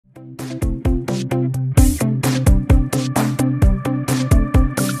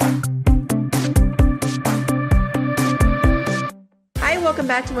welcome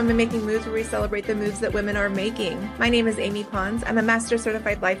back to Women Making Moves, where we celebrate the moves that women are making. My name is Amy Pons. I'm a Master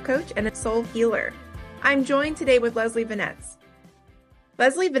Certified Life Coach and a Soul Healer. I'm joined today with Leslie Venetz.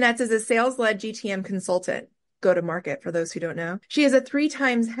 Leslie Venetz is a sales-led GTM consultant, go-to-market for those who don't know. She is a 3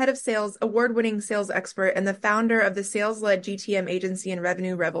 times head of sales, award-winning sales expert, and the founder of the sales-led GTM agency and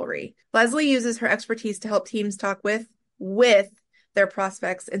Revenue Revelry. Leslie uses her expertise to help teams talk with their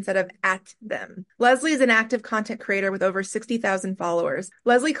prospects instead of at them. Leslie is an active content creator with over 60,000 followers.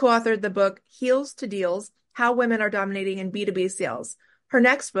 Leslie co-authored the book Heels to Deals: How Women Are Dominating in B2B Sales. Her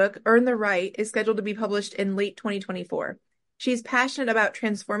next book, Earn the Right, is scheduled to be published in late 2024. She's passionate about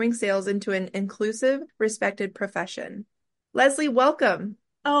transforming sales into an inclusive, respected profession. Leslie, welcome.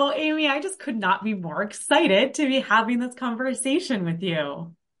 Oh, Amy, I just could not be more excited to be having this conversation with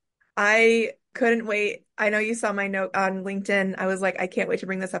you. I couldn't wait. I know you saw my note on LinkedIn. I was like, I can't wait to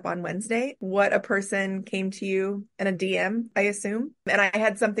bring this up on Wednesday. What a person came to you in a DM, I assume. And I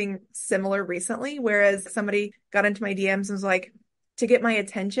had something similar recently, whereas somebody got into my DMs and was like, to get my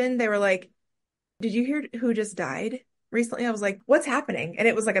attention, they were like, did you hear who just died recently? I was like, what's happening? And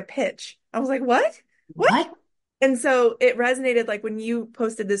it was like a pitch. I was like, what? What? And so it resonated, like when you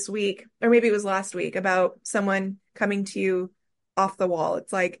posted this week, or maybe it was last week, about someone coming to you off the wall.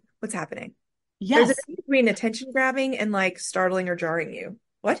 It's like, what's happening? There's a Yes. difference between attention grabbing and like startling or jarring you.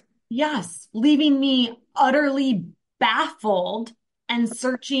 What? Yes. Leaving me utterly baffled and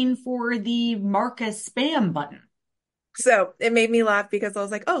searching for the Marcus spam button. So it made me laugh because I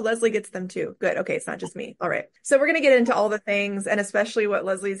was like, oh, Leslie gets them too. Good. Okay. It's not just me. All right. So we're going to get into all the things, and especially what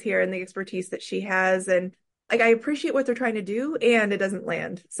Leslie's here and the expertise that she has. And like, I appreciate what they're trying to do, and it doesn't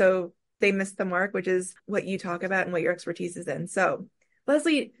land. So they missed the mark, which is what you talk about and what your expertise is in. So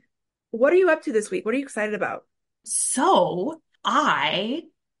Leslie, what are you up to this week? What are you excited about? So I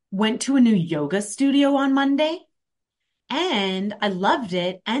went to a new yoga studio on Monday and I loved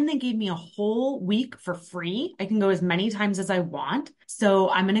it. And they gave me a whole week for free. I can go as many times as I want. So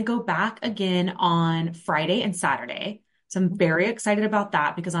I'm going to go back again on Friday and Saturday. So I'm very excited about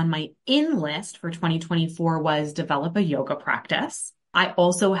that because on my in list for 2024 was develop a yoga practice. I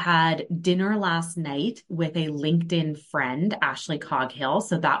also had dinner last night with a LinkedIn friend, Ashley Coghill.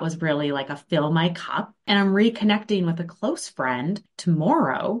 So that was really like a fill my cup. And I'm reconnecting with a close friend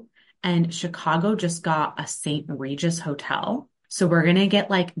tomorrow. And Chicago just got a St. Regis hotel. So we're going to get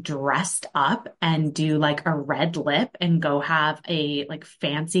like dressed up and do like a red lip and go have a like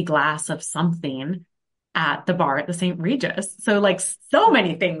fancy glass of something at the bar at the St. Regis. So like so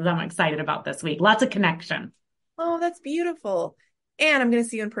many things I'm excited about this week. Lots of connection. Oh, that's beautiful. And I'm going to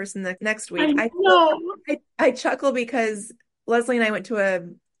see you in person next week. I know. I chuckle because Leslie and I went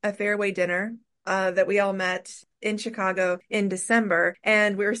to a Fairway dinner that we all met in Chicago in December,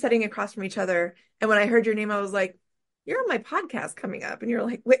 and we were sitting across from each other. And when I heard your name, I was like, you're on my podcast coming up. And you're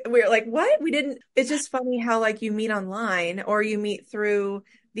like, wait, we were like, what? We didn't. It's just funny how like you meet online or you meet through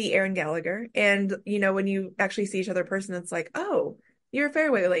the Aaron Gallagher. And, you know, when you actually see each other in person, it's like, oh, you're a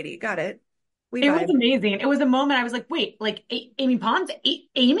Fairway lady. Got it. We It was vibe. amazing. It was a moment I was like, wait, like Amy Pons,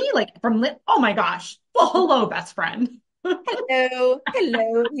 Amy, like from Lit. Oh my gosh. Well, hello, best friend. Hello.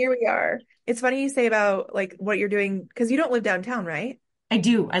 Hello. Here we are. It's funny you say about like what you're doing because you don't live downtown, right? I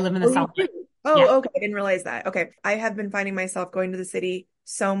do. I live in the Oh, you South. do? Yeah. Oh, okay. I didn't realize that. Okay. I have been finding myself going to the city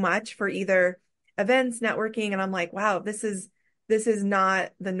so much for either events, networking, and I'm like, wow, this is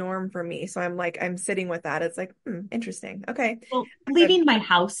not the norm for me. So I'm like, I'm sitting with that. It's like, interesting. Okay. Well, Um, leaving my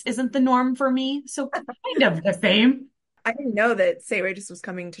house isn't the norm for me. So kind of the same. I didn't know that St. Regis was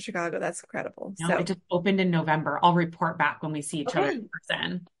coming to Chicago. That's incredible. No, it So, just opened in November. I'll report back when we see each other okay. in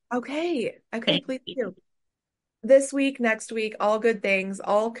person. Okay. Okay. Thank Please you. do. This week, next week, all good things,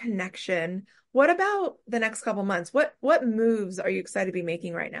 all connection. What about the next couple months? What moves are you excited to be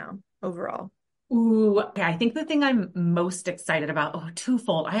making right now overall? Ooh, okay. I think the thing I'm most excited about, oh,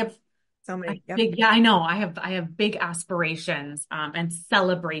 twofold. So I many. Yep. big, yeah, I know. I have big aspirations, and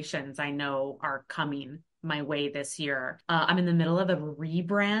celebrations I know are coming my way this year. I'm in the middle of a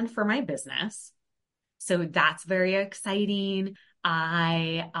rebrand for my business. So that's very exciting.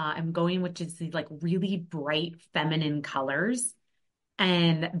 I am going with just these like really bright feminine colors.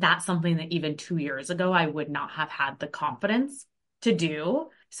 And that's something that even 2 years ago, I would not have had the confidence to do.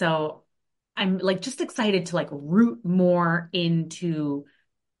 So I'm like just excited to like root more into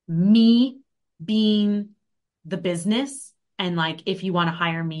me being the business and like if you want to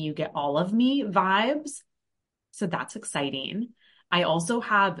hire me, you get all of me vibes. So that's exciting. I also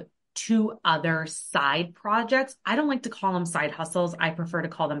have 2 other side projects. I don't like to call them side hustles. I prefer to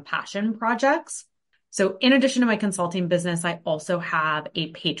call them passion projects. So in addition to my consulting business, I also have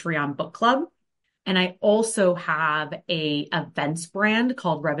a Patreon book club. And I also have a events brand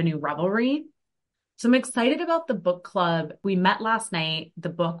called Revenue Revelry. So I'm excited about the book club. We met last night. The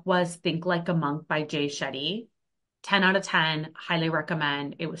book was Think Like a Monk by Jay Shetty. 10 out of 10, highly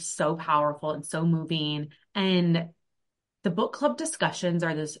recommend. It was so powerful and so moving. And the book club discussions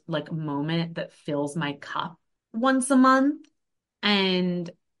are this like moment that fills my cup once a month. And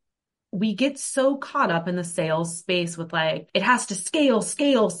we get so caught up in the sales space with like, it has to scale,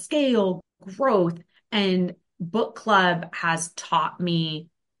 scale, scale, growth. And book club has taught me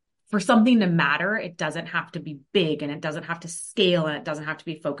for something to matter, it doesn't have to be big and it doesn't have to scale and it doesn't have to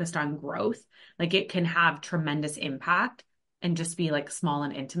be focused on growth. Like it can have tremendous impact and just be like small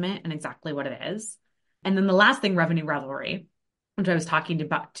and intimate and exactly what it is. And then the last thing, Revenue Revelry, which I was talking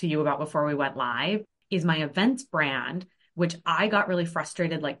to you about before we went live, is my events brand, which I got really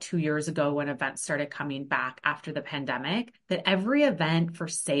frustrated like 2 years ago when events started coming back after the pandemic, that every event for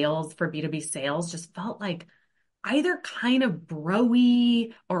sales, for B2B sales, just felt like either kind of bro-y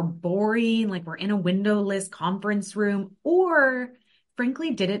or boring, like we're in a windowless conference room, or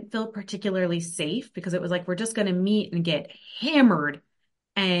frankly didn't feel particularly safe because it was like we're just going to meet and get hammered.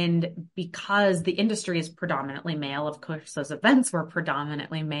 And because the industry is predominantly male, of course, those events were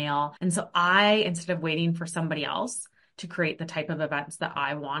predominantly male. And so instead of waiting for somebody else to create the type of events that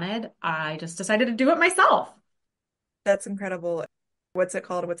I wanted, I just decided to do it myself. That's incredible. What's it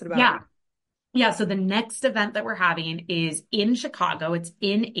called? What's it about? Yeah. Yeah, so the next event that we're having is in Chicago. It's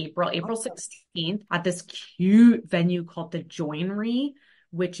in April Awesome. 16th at this cute venue called the Joinery,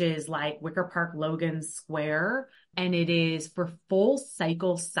 which is like Wicker Park Logan Square. And it is for full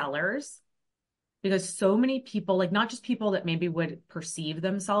cycle sellers because so many people, like not just people that maybe would perceive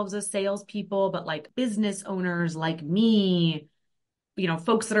themselves as salespeople, but like business owners like me,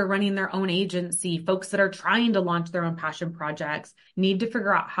 folks that are running their own agency, folks that are trying to launch their own passion projects need to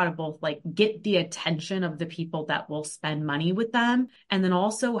figure out how to both like get the attention of the people that will spend money with them and then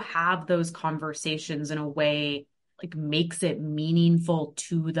also have those conversations in a way like makes it meaningful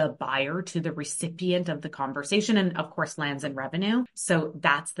to the buyer, to the recipient of the conversation, and of course lands in revenue. So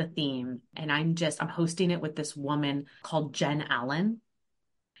that's the theme. And I'm hosting it with this woman called Jen Allen.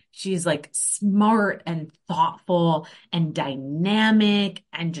 She's like smart and thoughtful and dynamic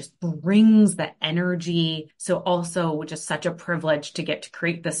and just brings the energy. So also just such a privilege to get to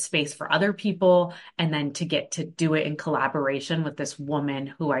create this space for other people and then to get to do it in collaboration with this woman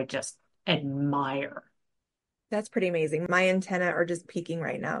who I just admire. That's pretty amazing. My antenna are just peaking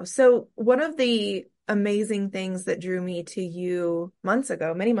right now. So one of the amazing things that drew me to you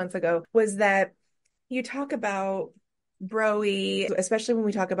many months ago, was that you talk about broy, especially when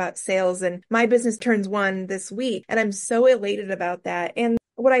we talk about sales. And my business turns one this week, and I'm so elated about that. And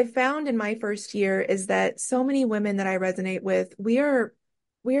what I found in my first year is that so many women that I resonate with, we are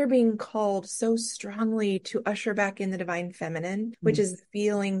being called so strongly to usher back in the divine feminine, which is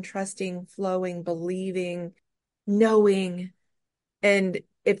feeling, trusting, flowing, believing, knowing. And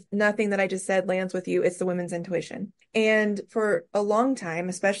if nothing that I just said lands with you, it's the women's intuition. And for a long time,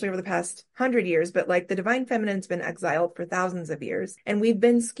 especially over the past 100 years, but like the divine feminine's been exiled for thousands of years. And we've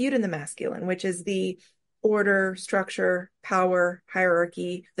been skewed in the masculine, which is the order, structure, power,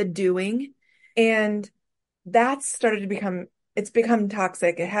 hierarchy, the doing. And that's started to it's become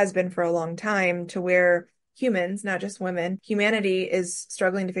toxic. It has been for a long time, to where humans, not just women, humanity is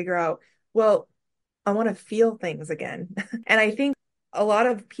struggling to figure out, well, I want to feel things again. And I think a lot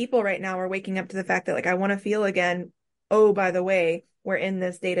of people right now are waking up to the fact that like, I want to feel again. Oh, by the way, we're in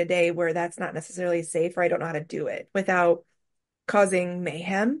this day to day where that's not necessarily safe, or I don't know how to do it without causing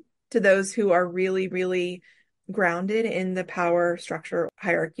mayhem to those who are really, really grounded in the power structure,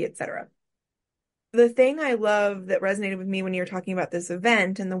 hierarchy, etc. The thing I love that resonated with me when you were talking about this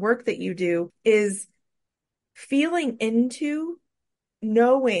event and the work that you do is feeling into,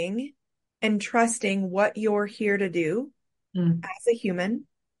 knowing, and trusting what you're here to do as a human.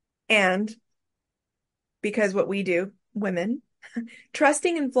 And because what we do, women,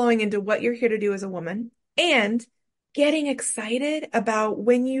 trusting and flowing into what you're here to do as a woman, and getting excited about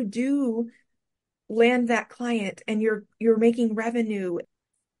when you do land that client and you're making revenue.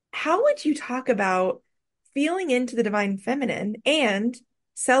 How would you talk about feeling into the divine feminine and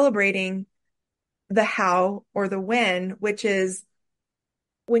celebrating the how or the when, which is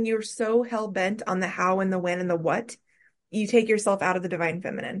when you're so hell-bent on the how and the when and the what, you take yourself out of the divine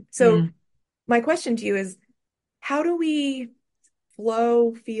feminine. So my question to you is, how do we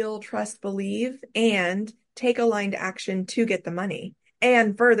flow, feel, trust, believe, and take aligned action to get the money,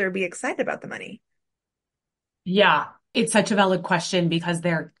 and further be excited about the money? Yeah, it's such a valid question because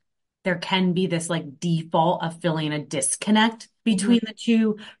there can be this like default of feeling a disconnect between the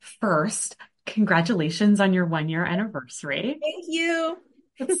two. First, Congratulations on your 1 year anniversary. Thank you.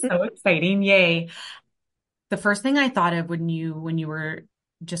 That's so exciting. Yay. The first thing I thought of when you were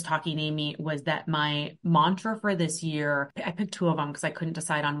just talking, Amy, was that my mantra for this year, I picked two of them because I couldn't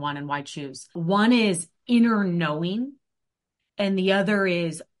decide on one and why choose. One is inner knowing, and the other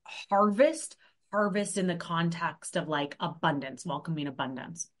is harvest, harvest in the context of like abundance, welcoming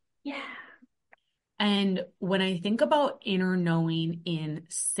abundance. Yeah. And when I think about inner knowing in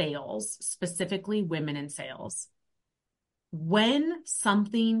sales, specifically women in sales, when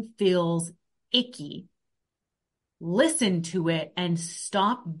something feels icky, listen to it and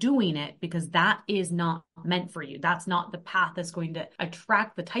stop doing it because that is not meant for you. That's not the path that's going to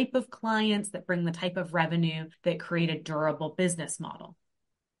attract the type of clients that bring the type of revenue that create a durable business model.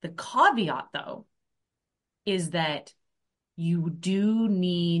 The caveat, though, is that you do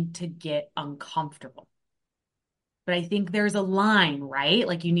need to get uncomfortable. But I think there's a line, right?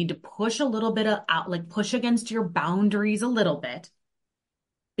 Like you need to push a little bit out, like push against your boundaries a little bit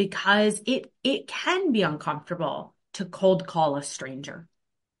because it can be uncomfortable to cold call a stranger.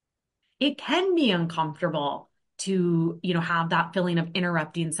 It can be uncomfortable to, have that feeling of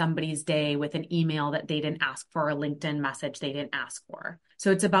interrupting somebody's day with an email that they didn't ask for, a LinkedIn message they didn't ask for.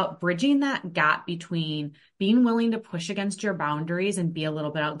 So it's about bridging that gap between being willing to push against your boundaries and be a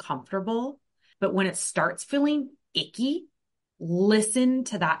little bit uncomfortable. But when it starts feeling icky, listen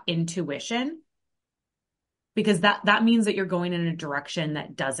to that intuition because that means that you're going in a direction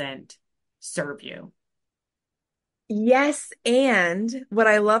that doesn't serve you. Yes, and what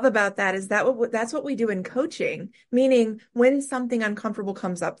I love about that is that's what we do in coaching, meaning when something uncomfortable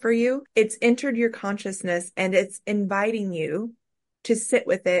comes up for you, it's entered your consciousness and it's inviting you to sit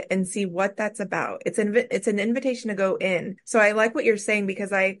with it and see what that's about. It's an invitation to go in. So I like what you're saying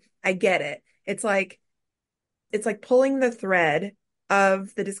because I get it. It's like pulling the thread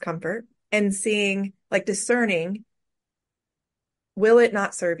of the discomfort and seeing, like discerning, will it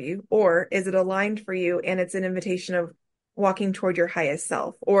not serve you, or is it aligned for you and it's an invitation of walking toward your highest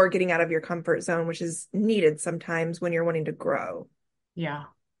self or getting out of your comfort zone, which is needed sometimes when you're wanting to grow. Yeah.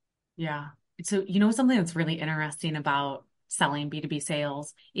 Yeah. So, something that's really interesting about selling B2B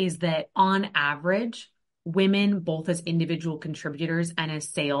sales is that on average, women, both as individual contributors and as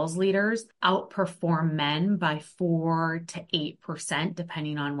sales leaders, outperform men by 4 to 8%,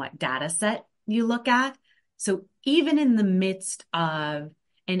 depending on what data set you look at. So even in the midst of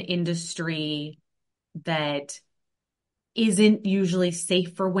an industry that isn't usually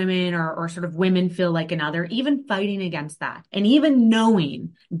safe for women or sort of women feel like another, even fighting against that. And even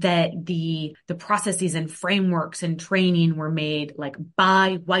knowing that the processes and frameworks and training were made like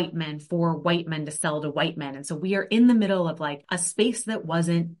by white men for white men to sell to white men. And so we are in the middle of like a space that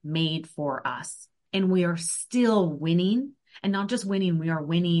wasn't made for us. And we are still winning. And not just winning, we are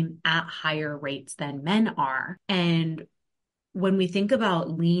winning at higher rates than men are. And when we think about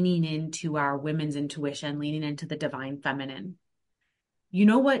leaning into our women's intuition, leaning into the divine feminine, you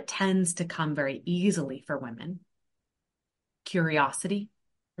know what tends to come very easily for women? Curiosity,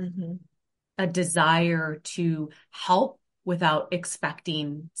 Mm-hmm. a desire to help without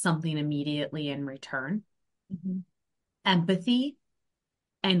expecting something immediately in return, Mm-hmm. empathy.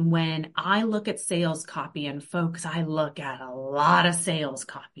 And when I look at sales copy, and folks, I look at a lot of sales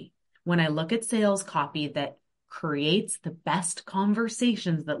copy. When I look at sales copy that creates the best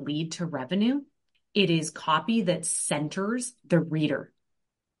conversations that lead to revenue, it is copy that centers the reader.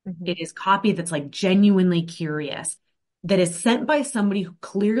 Mm-hmm. It is copy that's like genuinely curious, that is sent by somebody who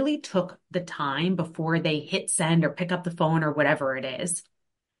clearly took the time before they hit send or pick up the phone or whatever it is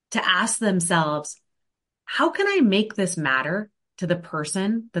to ask themselves, how can I make this matter to the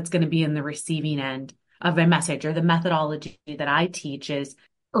person that's going to be in the receiving end of a message? Or the methodology that I teach is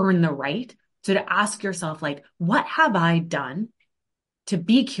earn the right. So to ask yourself, like, what have I done to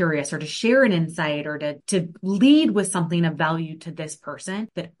be curious or to share an insight or to lead with something of value to this person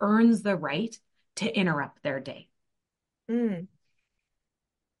that earns the right to interrupt their day? Mm.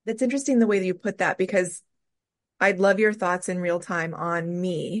 That's interesting the way that you put that because I'd love your thoughts in real time on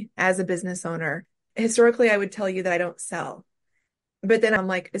me as a business owner. Historically, I would tell you that I don't sell, but then I'm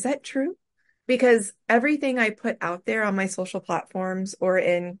like, is that true? Because everything I put out there on my social platforms or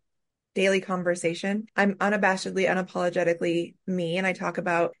in daily conversation, I'm unabashedly, unapologetically me. And I talk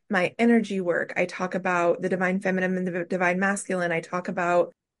about my energy work. I talk about the divine feminine and the divine masculine.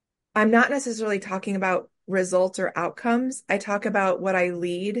 I'm not necessarily talking about results or outcomes. I talk about what I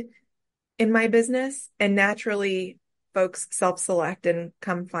lead in my business, and naturally folks self-select and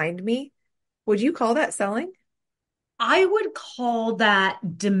come find me. Would you call that selling? I would call that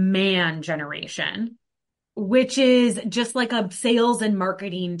demand generation. which is just like a sales and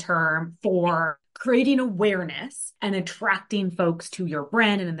marketing term for creating awareness and attracting folks to your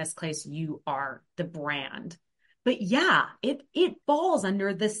brand. And in this case, you are the brand. But yeah, it falls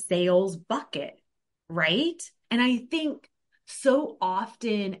under the sales bucket, right? And I think so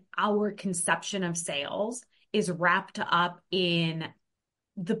often our conception of sales is wrapped up in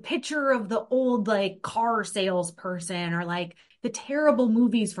the picture of the old like car salesperson or like the terrible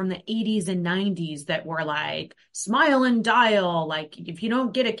movies from the 80s and 90s that were like smile and dial, like if you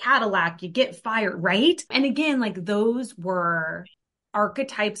don't get a Cadillac, you get fired, right? And again, like those were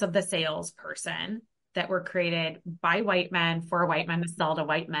archetypes of the salesperson that were created by white men for white men to sell to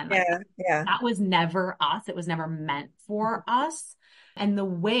white men. Like Yeah, yeah. that was never us. It was never meant for us. And the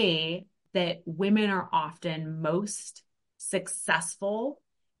way that women are often most successful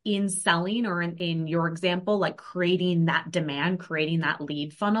in selling or in your example, like creating that demand, creating that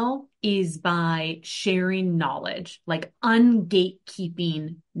lead funnel is by sharing knowledge, like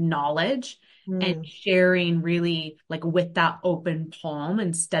un-gatekeeping knowledge and Mm. sharing really like with that open palm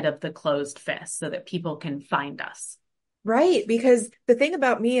instead of the closed fist so that people can find us. Right. Because the thing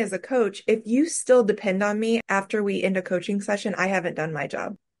about me as a coach, if you still depend on me after we end a coaching session, I haven't done my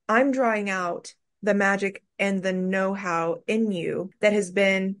job. I'm drawing out the magic and the know-how in you that has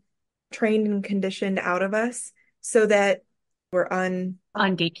been trained and conditioned out of us so that we're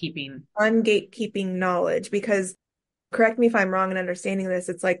Un-gatekeeping. un-gatekeeping knowledge. Because correct me if I'm wrong in understanding this,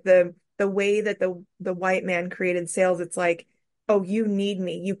 it's like the way that the white man created sales, it's like, oh, you need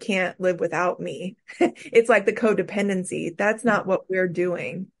me. You can't live without me. It's like the codependency. That's not what we're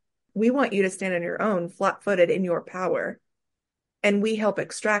doing. We want you to stand on your own, flat-footed in your power. And we help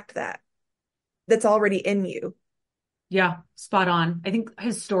extract that. That's already in you. Yeah, spot on. I think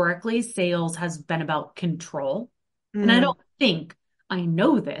historically sales has been about control. And I Mm, don't think I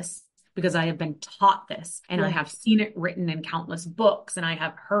know this because I have been taught this and I yeah. have seen it written in countless books and I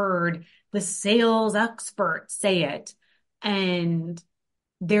have heard the sales experts say it. And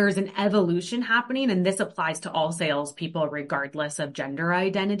there's an evolution happening, and this applies to all salespeople, regardless of gender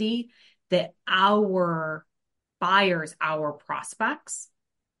identity, that our buyers, our prospects,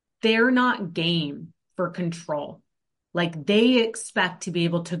 they're not game for control. Like they expect to be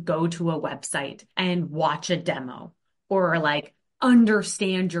able to go to a website and watch a demo or like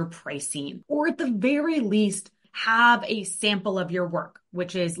understand your pricing, or at the very least, have a sample of your work,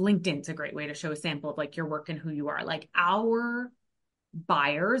 which is LinkedIn's a great way to show a sample of like your work and who you are. Like our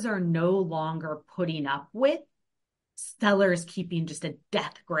buyers are no longer putting up with sellers keeping just a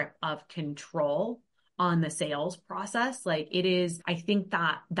death grip of control on the sales process. Like it is, I think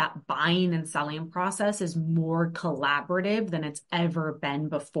that buying and selling process is more collaborative than it's ever been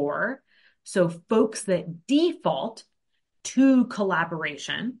before. So folks that default to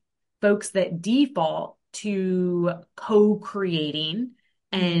collaboration, folks that default to co-creating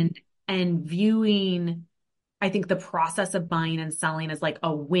Mm, and viewing, I think the process of buying and selling is like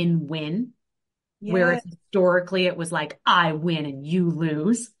a win-win. yeah. Whereas historically it was like, I win and you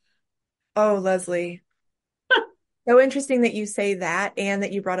lose. Oh, Leslie. So interesting that you say that and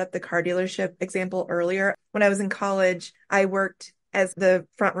that you brought up the car dealership example earlier. When I was in college, I worked as the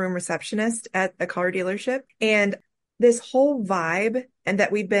front room receptionist at a car dealership. And this whole vibe, and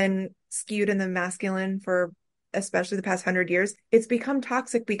that we've been skewed in the masculine for especially the past 100 years, it's become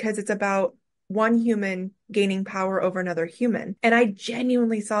toxic because it's about one human gaining power over another human. And I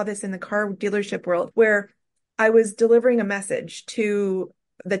genuinely saw this in the car dealership world where I was delivering a message to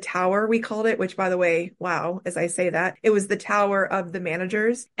the tower, we called it, which by the way, wow, as I say that, it was the tower of the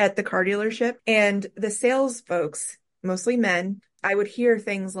managers at the car dealership. And the sales folks, mostly men, I would hear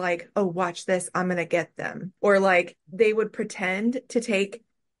things like, oh, watch this, I'm going to get them. Or like they would pretend to take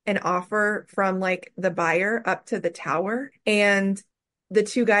an offer from like the buyer up to the tower. And the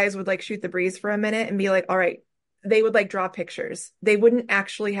two guys would like shoot the breeze for a minute and be like, all right, they would like draw pictures. They wouldn't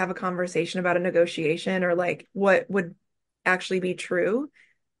actually have a conversation about a negotiation or like what would actually be true.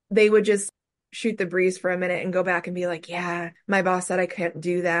 They would just shoot the breeze for a minute and go back and be like, yeah, my boss said I can't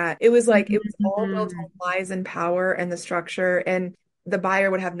do that. It was like, it was all built on Mhm. lies and power and the structure. And the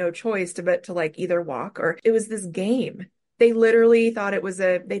buyer would have no choice but to like either walk or it was this game. They literally thought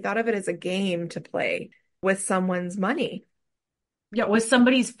they thought of it as a game to play with someone's money. Yeah, with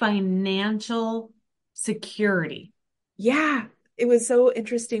somebody's financial security. Yeah, it was so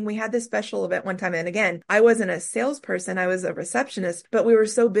interesting. We had this special event one time. And again, I wasn't a salesperson, I was a receptionist, but we were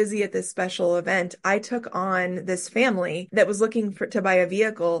so busy at this special event. I took on this family that was looking to buy a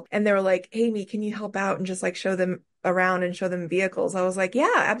vehicle. And they were like, Amy, can you help out and just like show them around and show them vehicles? I was like,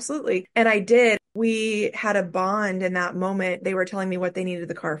 yeah, absolutely. And I did. We had a bond in that moment. They were telling me what they needed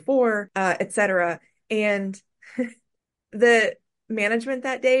the car for, etc. And the management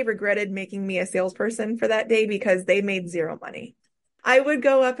that day regretted making me a salesperson for that day because they made zero money. I would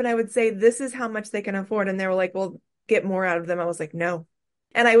go up and I would say, this is how much they can afford. And they were like, well, get more out of them. I was like, no.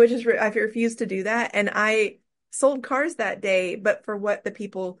 And I would I refused to do that. And I sold cars that day, but for what the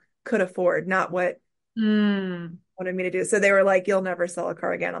people could afford, not what wanted me to do. So they were like, you'll never sell a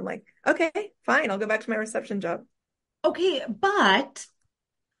car again. I'm like, okay, fine. I'll go back to my reception job. Okay, but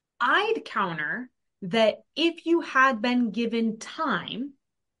I'd counter that if you had been given time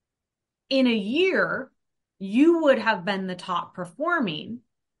in a year, you would have been the top performing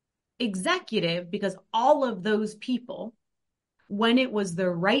executive because all of those people, when it was the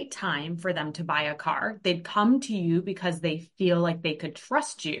right time for them to buy a car, they'd come to you because they feel like they could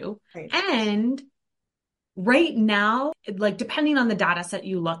trust you. Right. And right now, like depending on the data set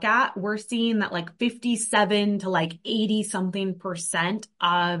you look at, we're seeing that like 57 to like 80 something percent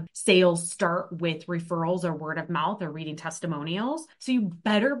of sales start with referrals or word of mouth or reading testimonials. So you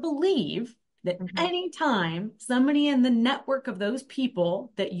better believe that anytime somebody in the network of those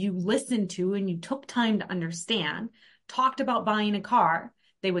people that you listened to and you took time to understand talked about buying a car,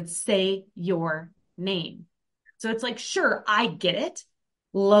 they would say your name. So it's like, sure, I get it.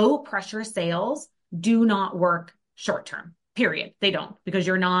 Low pressure sales do not work short term, period. They don't, because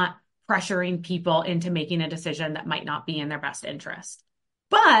you're not pressuring people into making a decision that might not be in their best interest.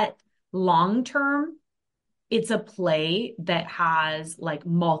 But long term, it's a play that has like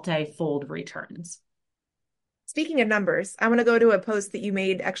multi-fold returns. Speaking of numbers, I want to go to a post that you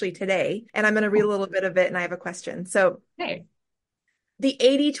made actually today, and I'm going to read a little bit of it, and I have a question. So, Hey. The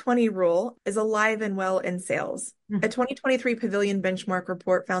 80-20 rule is alive and well in sales. A 2023 Pavilion benchmark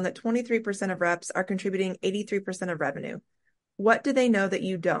report found that 23% of reps are contributing 83% of revenue. What do they know that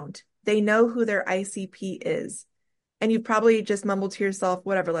you don't? They know who their ICP is. And you probably just mumbled to yourself,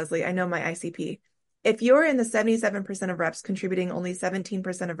 whatever, Leslie, I know my ICP. If you're in the 77% of reps contributing only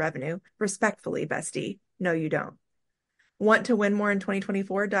 17% of revenue, respectfully, bestie, no, you don't. Want to win more in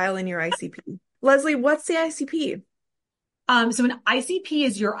 2024? Dial in your ICP. Leslie, what's the ICP? So an ICP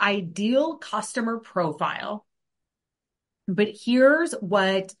is your ideal customer profile. But here's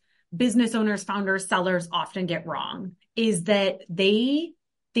what business owners, founders, sellers often get wrong is that they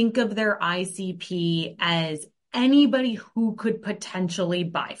think of their ICP as anybody who could potentially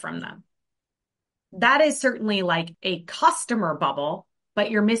buy from them. That is certainly like a customer bubble,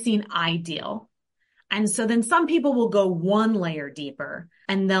 but you're missing ideal. And so then some people will go one layer deeper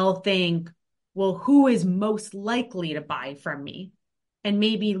and they'll think, well, who is most likely to buy from me? And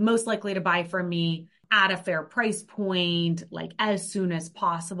maybe most likely to buy from me at a fair price point, like as soon as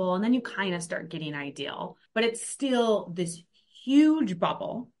possible. And then you kind of start getting ideal, but it's still this huge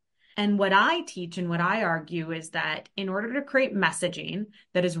bubble. And what I teach and what I argue is that in order to create messaging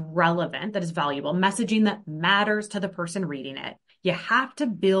that is relevant, that is valuable, messaging that matters to the person reading it, you have to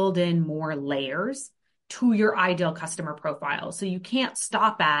build in more layers to your ideal customer profile. So you can't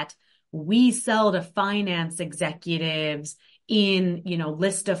stop at, we sell to finance executives in,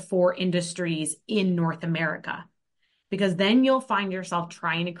 list of 4 industries in North America, because then you'll find yourself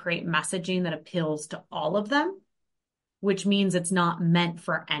trying to create messaging that appeals to all of them, which means it's not meant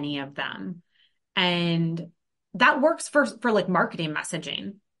for any of them. And that works for like marketing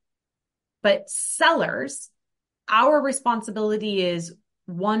messaging. But sellers, our responsibility is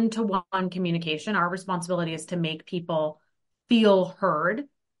one-to-one communication. Our responsibility is to make people feel heard,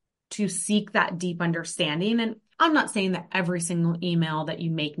 to seek that deep understanding. And I'm not saying that every single email that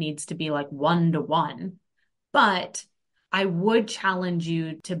you make needs to be like one-to-one, but I would challenge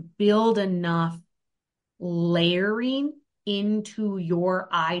you to build enough layering into your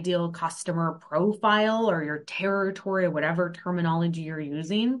ideal customer profile or your territory, whatever terminology you're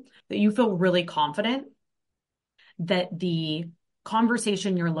using, that you feel really confident that the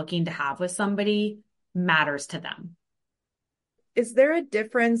conversation you're looking to have with somebody matters to them. Is there a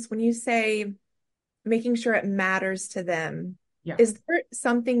difference when you say making sure it matters to them? Yeah. Is there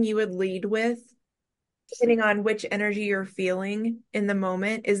something you would lead with depending on which energy you're feeling in the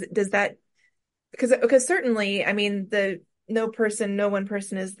moment? Does that, because certainly, I mean, no one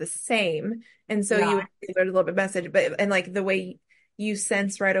person is the same. And so you would tailor a little bit message, and like the way you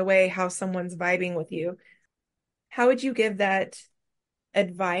sense right away how someone's vibing with you. How would you give that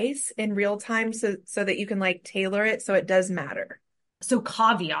advice in real time so that you can like tailor it so it does matter? So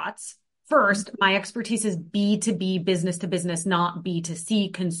caveats. First, my expertise is B2B, business to business, not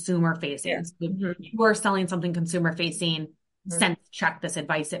B2C, consumer facing. Yeah. So if you are selling something consumer facing, sense check this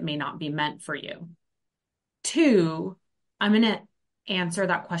advice. It may not be meant for you. 2, I'm going to answer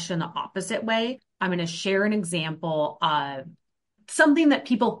that question the opposite way. I'm going to share an example of something that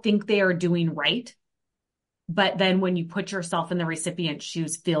people think they are doing right but then when you put yourself in the recipient's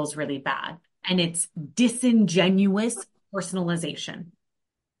shoes, feels really bad. And it's disingenuous personalization.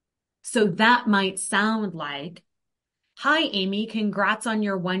 So that might sound like, hi, Amy, congrats on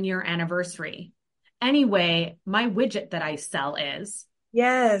your 1 year anniversary. Anyway, my widget that I sell is,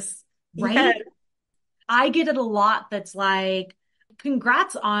 Yes. right? Yes. I get it a lot that's like,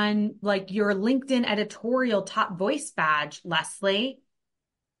 congrats on like your LinkedIn editorial top voice badge, Leslie.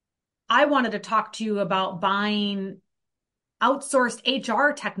 I wanted to talk to you about buying outsourced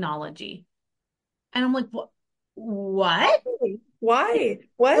HR technology. And I'm like, what? What?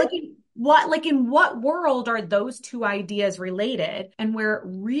 Why? Like What? in what world are those two ideas related? And where it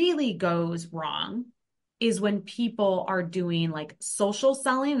really goes wrong is when people are doing like social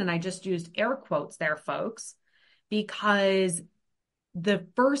selling, and I just used air quotes there, folks, because the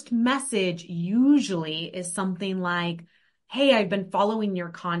first message usually is something like, hey, I've been following your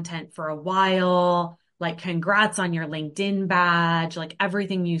content for a while. Like, congrats on your LinkedIn badge. Like,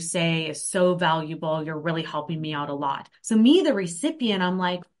 everything you say is so valuable. You're really helping me out a lot. So me, the recipient, I'm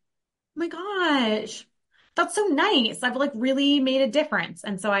like, oh my gosh, that's so nice. I've like really made a difference.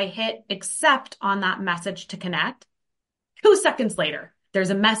 And so I hit accept on that message to connect. 2 seconds later,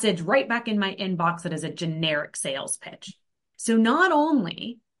 there's a message right back in my inbox that is a generic sales pitch. So not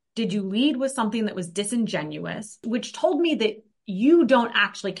only did you lead with something that was disingenuous, which told me that you don't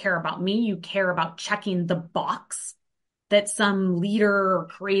actually care about me, you care about checking the box that some leader or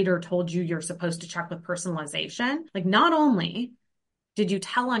creator told you you're supposed to check with personalization. Like, not only did you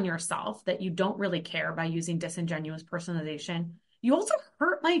tell on yourself that you don't really care by using disingenuous personalization, you also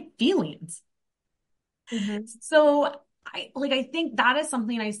hurt my feelings. Mm-hmm. So I think that is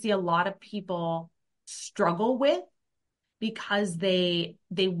something I see a lot of people struggle with because they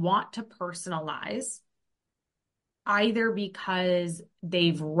want to personalize, either because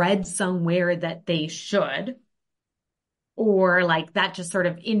they've read somewhere that they should, or like that just sort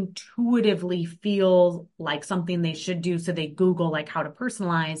of intuitively feels like something they should do. So they Google like how to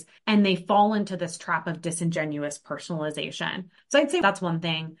personalize, and they fall into this trap of disingenuous personalization. So I'd say that's one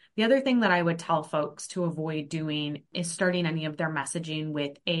thing. The other thing that I would tell folks to avoid doing is starting any of their messaging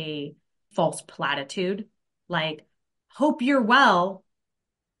with a false platitude, like, hope you're well,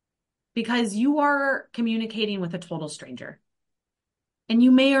 because you are communicating with a total stranger. And you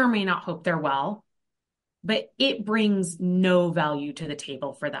may or may not hope they're well, but it brings no value to the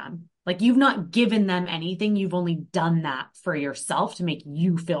table for them. Like, you've not given them anything. You've only done that for yourself to make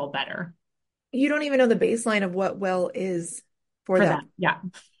you feel better. You don't even know the baseline of what well is for For them. them. Yeah.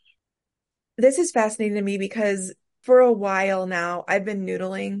 This is fascinating to me because for a while now, I've been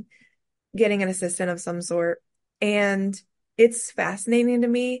noodling getting an assistant of some sort. And it's fascinating to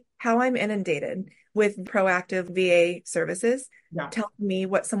me how I'm inundated with proactive VA services Yeah. telling me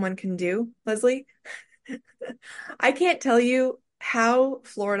what someone can do, Leslie. I can't tell you how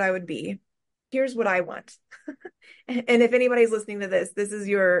floored I would be. Here's what I want. And if anybody's listening to this, this is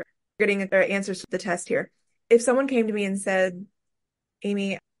your getting answers to the test here. If someone came to me and said,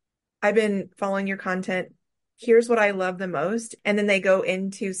 Amy, I've been following your content. Here's what I love the most. And then they go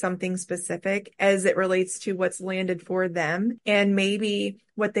into something specific as it relates to what's landed for them. And maybe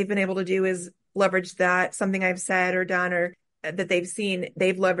what they've been able to do is leverage that, something I've said or done or that they've seen,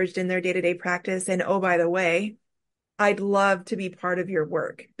 they've leveraged in their day-to-day practice. And oh, by the way, I'd love to be part of your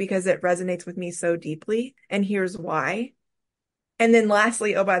work because it resonates with me so deeply. And here's why. And then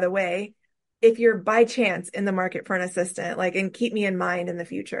lastly, oh, by the way, if you're by chance in the market for an assistant, like, and keep me in mind in the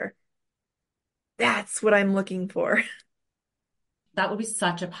future. That's what I'm looking for. That would be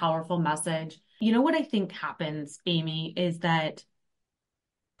such a powerful message. You know what I think happens, Amy, is that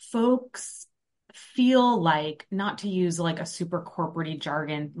folks feel like, not to use like a super corporate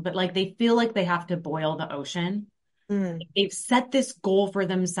jargon, but like they feel like they have to boil the ocean. Mm. They've set this goal for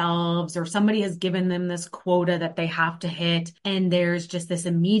themselves, or somebody has given them this quota that they have to hit. And there's just this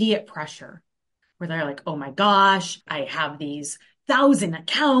immediate pressure where they're like, oh my gosh, I have these 1,000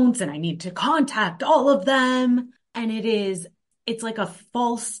 accounts and I need to contact all of them. And it's like a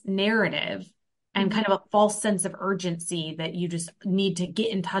false narrative and Mhm. kind of a false sense of urgency that you just need to get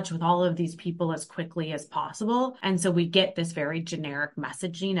in touch with all of these people as quickly as possible. And so we get this very generic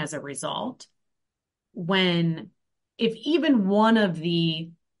messaging as a result. When if even one of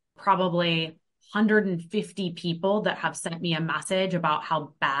the probably 150 people that have sent me a message about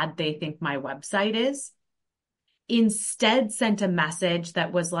how bad they think my website is, instead sent a message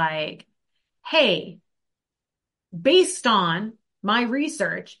that was like, hey, based on my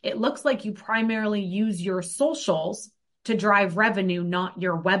research, it looks like you primarily use your socials to drive revenue, not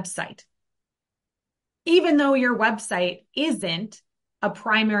your website. Even though your website isn't a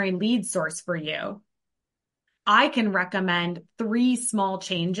primary lead source for you, I can recommend 3 small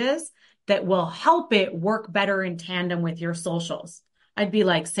changes that will help it work better in tandem with your socials. I'd be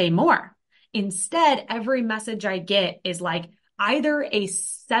like, say more. Instead, every message I get is like either a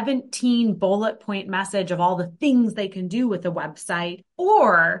 17 bullet point message of all the things they can do with the website,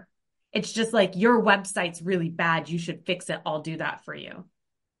 or it's just like, your website's really bad. You should fix it. I'll do that for you.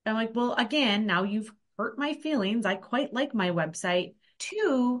 I'm like, well, again, now you've hurt my feelings. I quite like my website.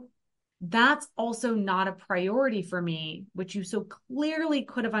 2, that's also not a priority for me, which you so clearly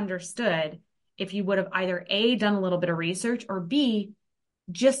could have understood if you would have either A, done a little bit of research, or B,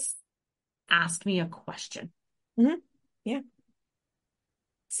 just asked me a question. Mm-hmm. Yeah.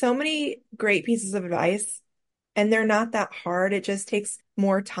 So many great pieces of advice, and they're not that hard. It just takes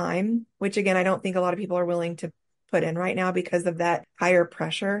more time, which again, I don't think a lot of people are willing to put in right now because of that higher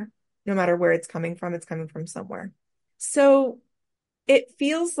pressure. No matter where it's coming from somewhere. So it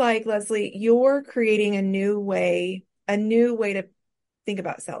feels like, Leslie, you're creating a new way to think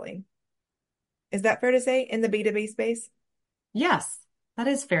about selling. Is that fair to say in the B2B space? Yes, that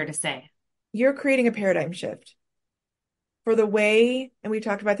is fair to say. You're creating a paradigm shift for the way, and we've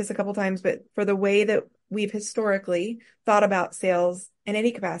talked about this a couple times, but for the way that we've historically thought about sales in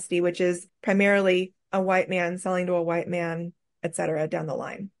any capacity, which is primarily a white man selling to a white man, et cetera, down the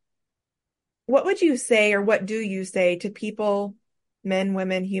line. What would you say, or what do you say to people, men,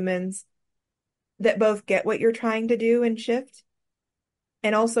 women, humans, that both get what you're trying to do and shift?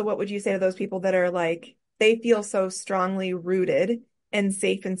 And also, what would you say to those people that are like, they feel so strongly rooted and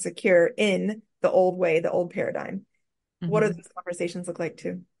safe and secure in the old way, the old paradigm? What do those conversations look like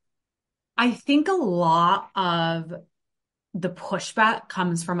too? I think a lot of the pushback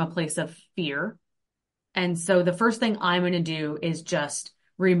comes from a place of fear. And so the first thing I'm going to do is just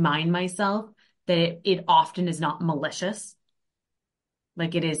remind myself that it often is not malicious.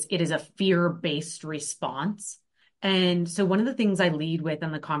 Like it is a fear-based response. And so one of the things I lead with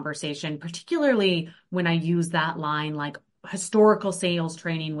in the conversation, particularly when I use that line, like historical sales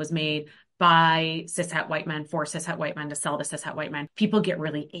training was made by cishet white men for cishet white men to sell to cishet white men, people get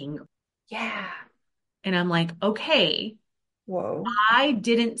really angry. Yeah. And I'm like, okay, Whoa. I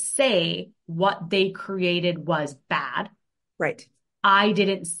didn't say what they created was bad. Right. I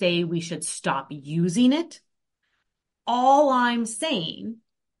didn't say we should stop using it. All I'm saying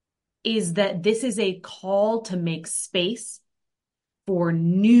is that this is a call to make space for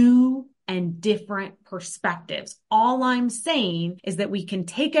new and different perspectives. All I'm saying is that we can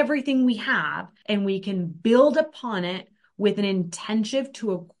take everything we have and we can build upon it with an intention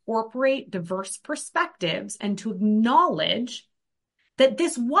to incorporate diverse perspectives and to acknowledge that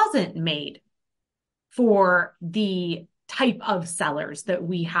this wasn't made for the type of sellers that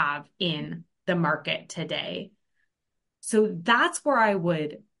we have in the market today. So that's where I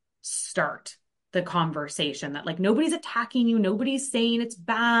would start the conversation, that like nobody's attacking you, nobody's saying it's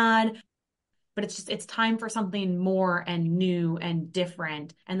bad, but it's time for something more and new and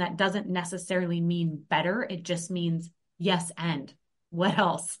different. And that doesn't necessarily mean better. It just means yes. And what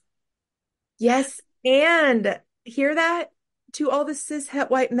else? Yes. And hear that to all the cishet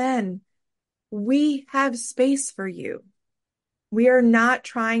white men. We have space for you. We are not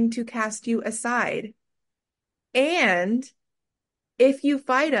trying to cast you aside. And if you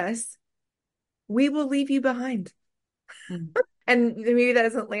fight us, we will leave you behind. Mm. And maybe that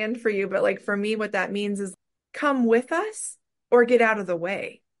doesn't land for you, but like for me, what that means is come with us or get out of the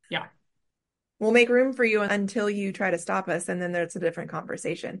way. Yeah. We'll make room for you until you try to stop us, and then there's a different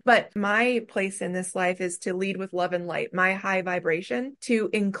conversation. But my place in this life is to lead with love and light, my high vibration, to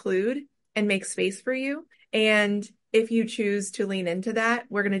include and make space for you. And if you choose to lean into that,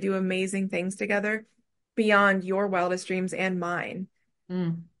 we're going to do amazing things together beyond your wildest dreams and mine.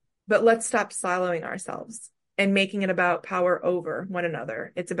 Mm. But let's stop siloing ourselves and making it about power over one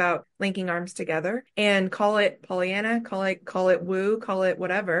another. It's about linking arms together, and call it Pollyanna, call it woo, call it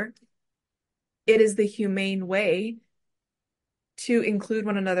whatever. It is the humane way to include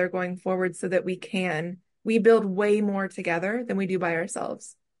one another going forward so that we build way more together than we do by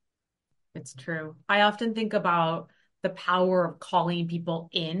ourselves. It's true. I often think about the power of calling people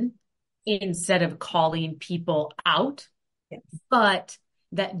in instead of calling people out. Yes. But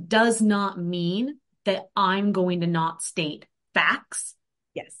that does not mean that I'm going to not state facts.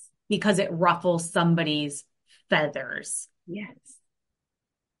 Yes. Because it ruffles somebody's feathers. Yes.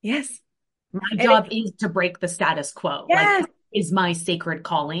 Yes. My job is to break the status quo. Yes. Like, is my sacred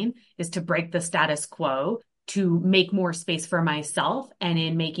calling is to break the status quo, to make more space for myself. And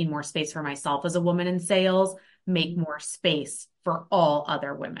in making more space for myself as a woman in sales, make more space for all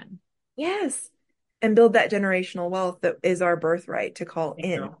other women. Yes. And build that generational wealth that is our birthright to call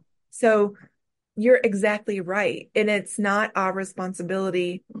in. So You're exactly right. And it's not our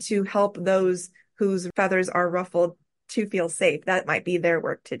responsibility to help those whose feathers are ruffled to feel safe. That might be their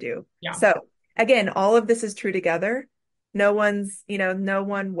work to do. Yeah. So again, all of this is true together. No one's, no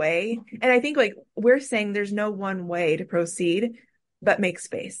one way. And I think like we're saying there's no one way to proceed, but make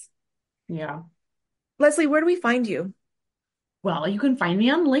space. Yeah. Leslie, where do we find you? Well, you can find me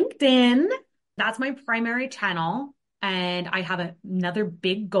on LinkedIn. That's my primary channel. And I have another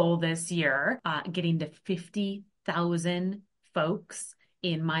big goal this year, getting to 50,000 folks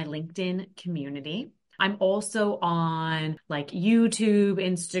in my LinkedIn community. I'm also on like YouTube,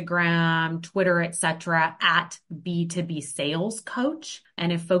 Instagram, Twitter, etc. at B2B Sales Coach.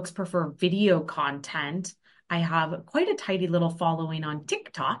 And if folks prefer video content, I have quite a tidy little following on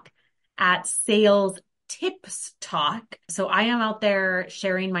TikTok at Sales Tips Talk. So I am out there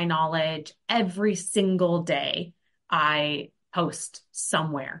sharing my knowledge every single day. I post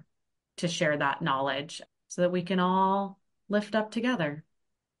somewhere to share that knowledge so that we can all lift up together.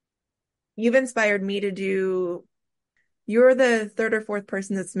 You've inspired me to do, you're the third or fourth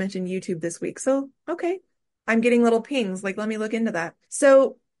person that's mentioned YouTube this week. So, okay. I'm getting little pings. Like, let me look into that.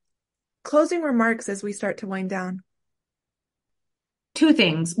 So, closing remarks as we start to wind down. Two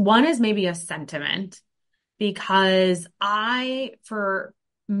things. One is maybe a sentiment because I, for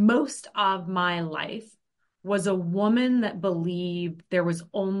most of my life, was a woman that believed there was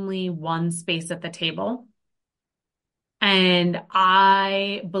only one space at the table. And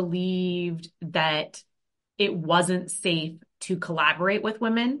I believed that it wasn't safe to collaborate with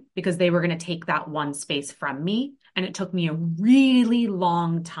women because they were going to take that one space from me. And it took me a really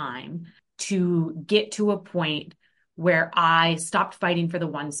long time to get to a point where I stopped fighting for the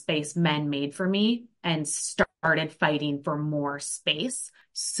one space men made for me and started fighting for more space.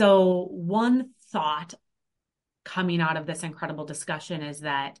 So one thought coming out of this incredible discussion is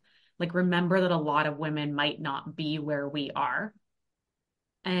that, like, remember that a lot of women might not be where we are.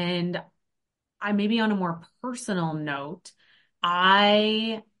 And I maybe on a more personal note,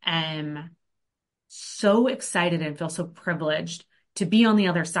 I am so excited and feel so privileged to be on the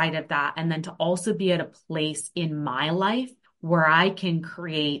other side of that. And then to also be at a place in my life where I can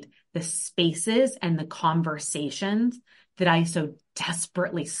create the spaces and the conversations that I so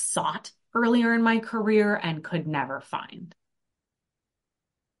desperately sought earlier in my career and could never find.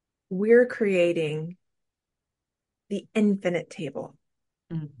 We're creating the infinite table.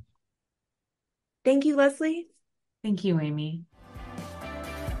 Mm. Thank you, Leslie. Thank you, Amy.